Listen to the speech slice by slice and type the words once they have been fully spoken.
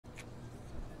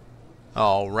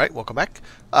Alright, welcome back.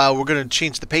 We're going to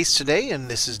change the pace today, and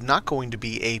this is not going to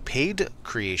be a paid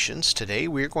creations today.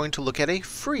 We're going to look at a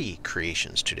free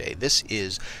creations today. This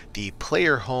is the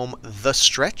player home The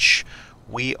Stretch.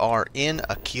 We are in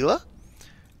Akila,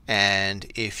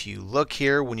 and if you look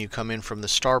here, when you come in from the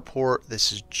starport,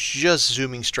 this is just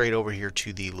zooming straight over here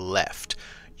to the left.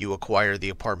 You acquire the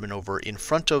apartment over in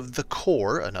front of the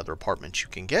core, another apartment you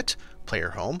can get,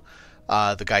 player home,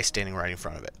 the guy standing right in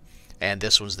front of it. And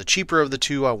this one's the cheaper of the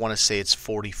two. I want to say it's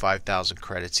 45,000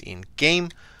 credits in game.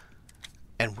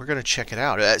 And we're going to check it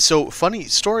out. So, funny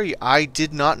story, I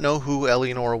did not know who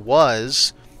Elianora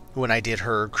was when I did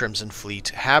her Crimson Fleet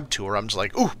Hab tour. I'm just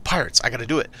like, ooh, pirates, I got to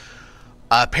do it.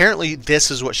 Apparently,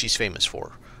 this is what she's famous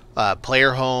for.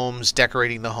 Player homes,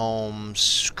 decorating the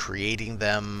homes, creating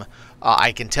them.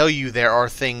 I can tell you there are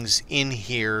things in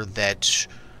here that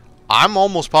I'm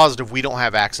almost positive we don't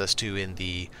have access to in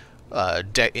the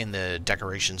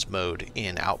decorations mode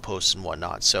in outposts and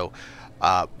whatnot. So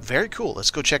very cool.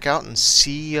 Let's go check out and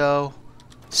see what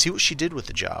she did with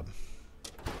the job.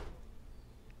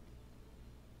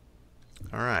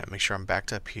 Alright, make sure I'm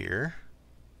backed up here.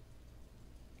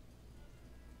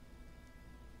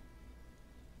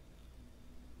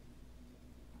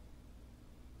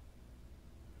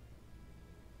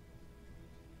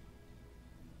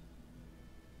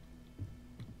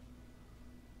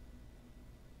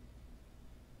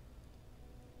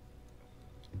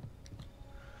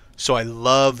 So I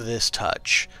love this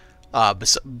touch.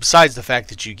 Besides the fact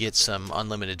that you get some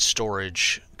unlimited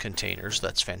storage containers,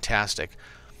 that's fantastic.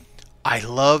 I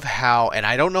love how, and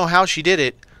I don't know how she did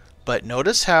it, but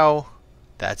notice how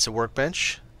that's a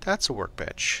workbench, that's a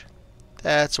workbench,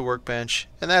 that's a workbench,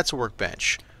 and that's a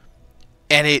workbench.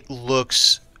 And it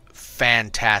looks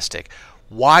fantastic.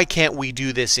 Why can't we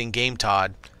do this in game,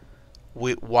 Todd?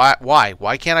 Why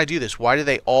can't I do this? Why do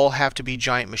they all have to be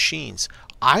giant machines?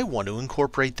 I want to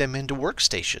incorporate them into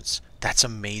workstations. That's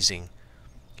amazing.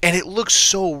 And it looks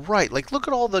so right. Like, look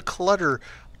at all the clutter.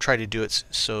 Try to do it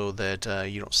so that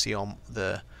you don't see all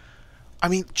the... I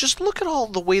mean, just look at all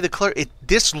the way the clutter...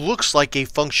 This looks like a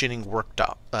functioning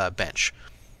worktop bench.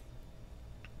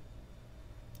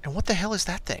 And what the hell is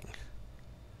that thing?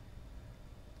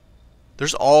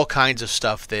 There's all kinds of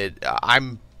stuff that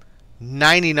I'm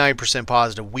 99%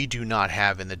 positive we do not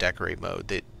have in the decorate mode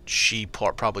that she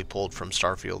probably pulled from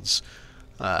Starfield's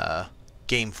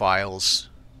game files.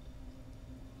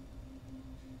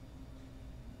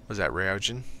 Was that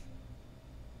Rayogen?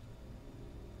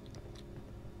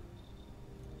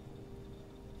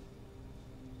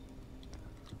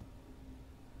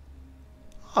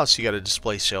 Oh, so you got a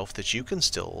display shelf that you can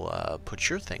still put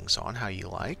your things on how you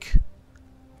like.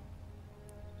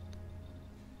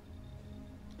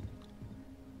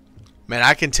 Man,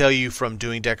 I can tell you from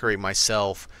doing decorate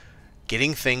myself,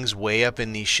 getting things way up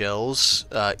in these shelves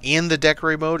in the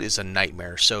decorate mode is a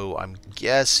nightmare. So I'm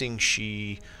guessing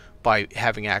she, by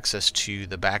having access to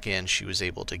the back end, she was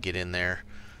able to get in there,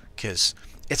 because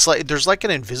it's like there's like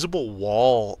an invisible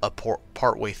wall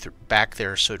part way back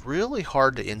there, so it's really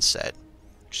hard to inset.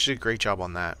 She did a great job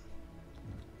on that.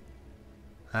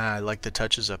 I like the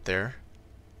touches up there.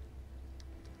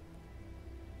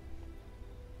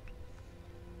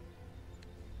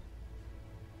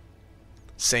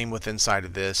 Same with inside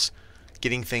of this.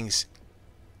 Getting things...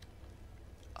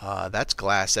 that's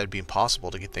glass. That'd be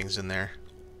impossible to get things in there.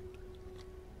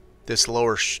 This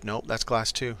lower... nope, that's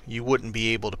glass too. You wouldn't be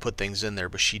able to put things in there,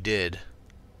 but she did.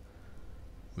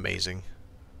 Amazing.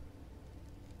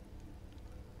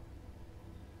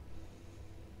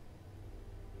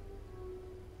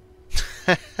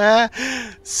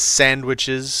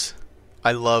 Sandwiches.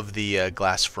 I love the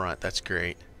glass front. That's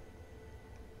great.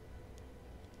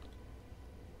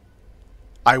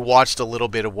 I watched a little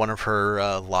bit of one of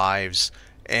her lives,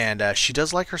 and she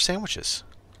does like her sandwiches.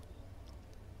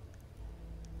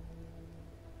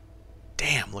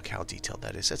 Damn, look how detailed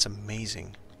that is. That's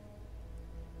amazing.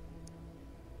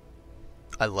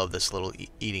 I love this little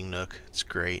eating nook. It's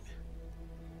great.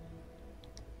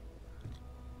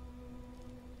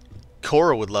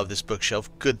 Cora would love this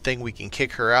bookshelf. Good thing we can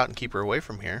kick her out and keep her away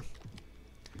from here.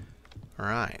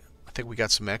 Alright. I think we got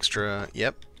some extra...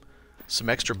 Yep. Some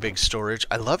extra big storage.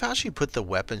 I love how she put the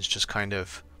weapons just kind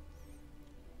of...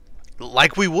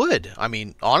 like we would. I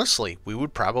mean, honestly, we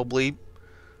would probably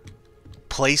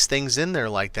place things in there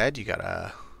like that. You got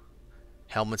a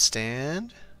helmet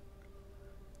stand.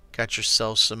 Got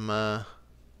yourself some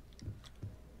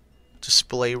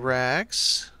display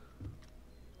racks.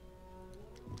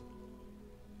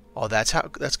 Oh, that's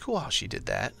cool how she did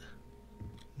that.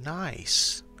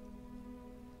 Nice.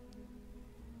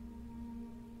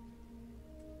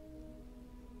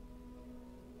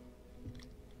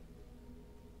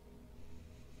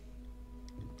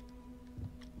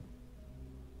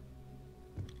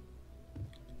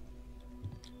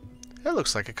 That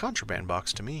looks like a contraband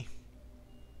box to me.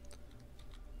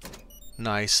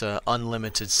 Nice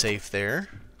unlimited safe there.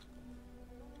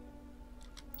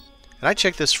 And I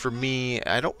checked this for me.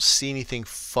 I don't see anything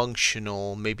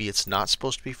functional. Maybe it's not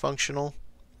supposed to be functional.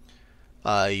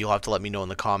 You'll have to let me know in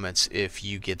the comments if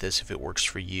you get this, if it works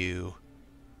for you.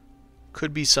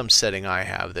 Could be some setting I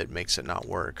have that makes it not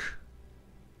work.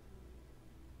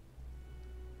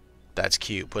 That's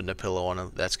cute. Putting a pillow on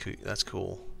it. That's cool. That's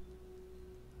cool.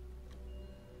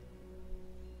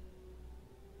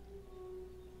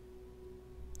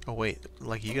 Oh wait,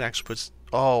 like you can actually put...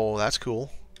 Oh, that's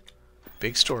cool.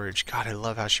 Big storage. God, I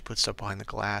love how she puts stuff behind the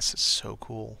glass. It's so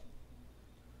cool.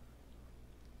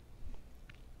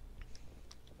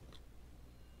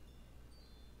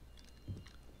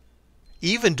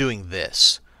 Even doing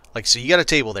this, like, so you got a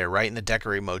table there, right, in the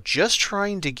decorate mode. Just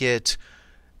trying to get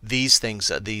these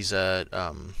things,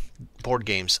 board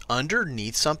games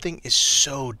underneath something is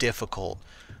so difficult.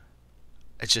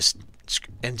 It's just,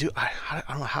 and I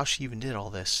don't know how she even did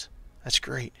all this. That's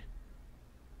great.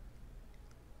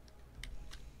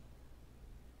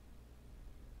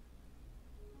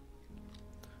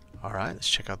 All right, let's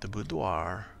check out the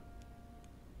boudoir.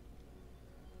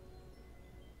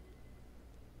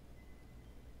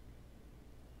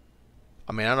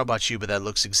 I mean, I don't know about you, but that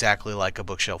looks exactly like a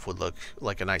bookshelf would look,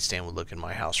 like a nightstand would look in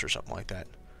my house or something like that.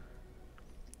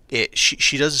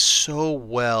 She does so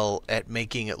well at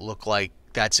making it look like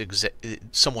that's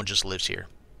someone just lives here,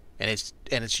 and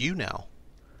it's you now.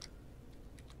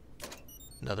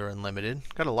 Another unlimited.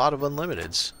 Got a lot of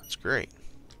unlimiteds. That's great.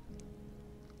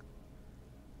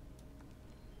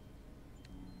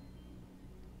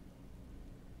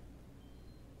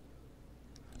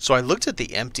 So I looked at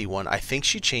the empty one. I think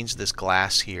she changed this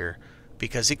glass here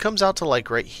because it comes out to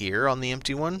like right here on the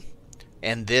empty one,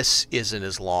 and this isn't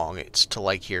as long. It's to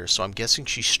like here. So I'm guessing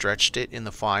she stretched it in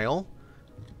the file.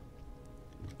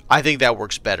 I think that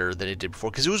works better than it did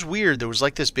before because it was weird. There was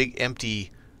like this big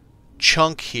empty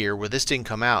chunk here where this didn't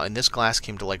come out, and this glass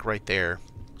came to like right there.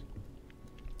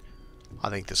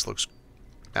 I think this looks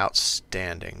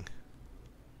outstanding.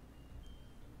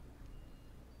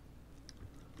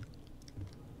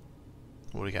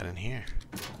 What do we got in here?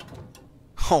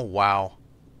 Oh, wow.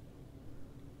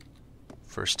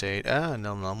 First aid. Ah,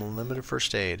 no, unlimited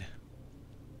first aid.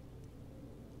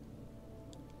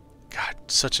 God,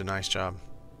 such a nice job.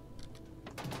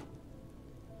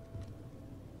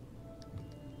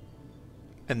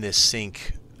 And this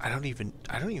sink, I don't even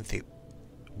think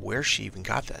where she even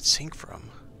got that sink from.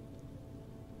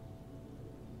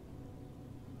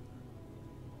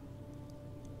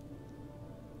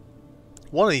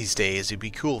 One of these days, it'd be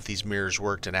cool if these mirrors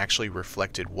worked and actually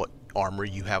reflected what armor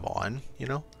you have on, you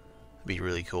know? It'd be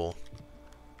really cool.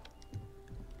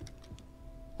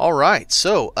 Alright,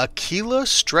 so Akila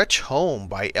Stretch Home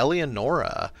by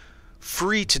Elianora.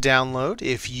 Free to download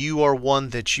if you are one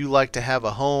that you like to have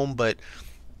a home, but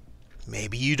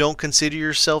maybe you don't consider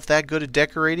yourself that good at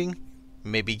decorating.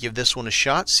 Maybe give this one a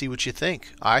shot, see what you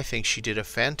think. I think she did a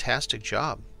fantastic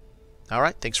job.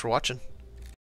 Alright, thanks for watching.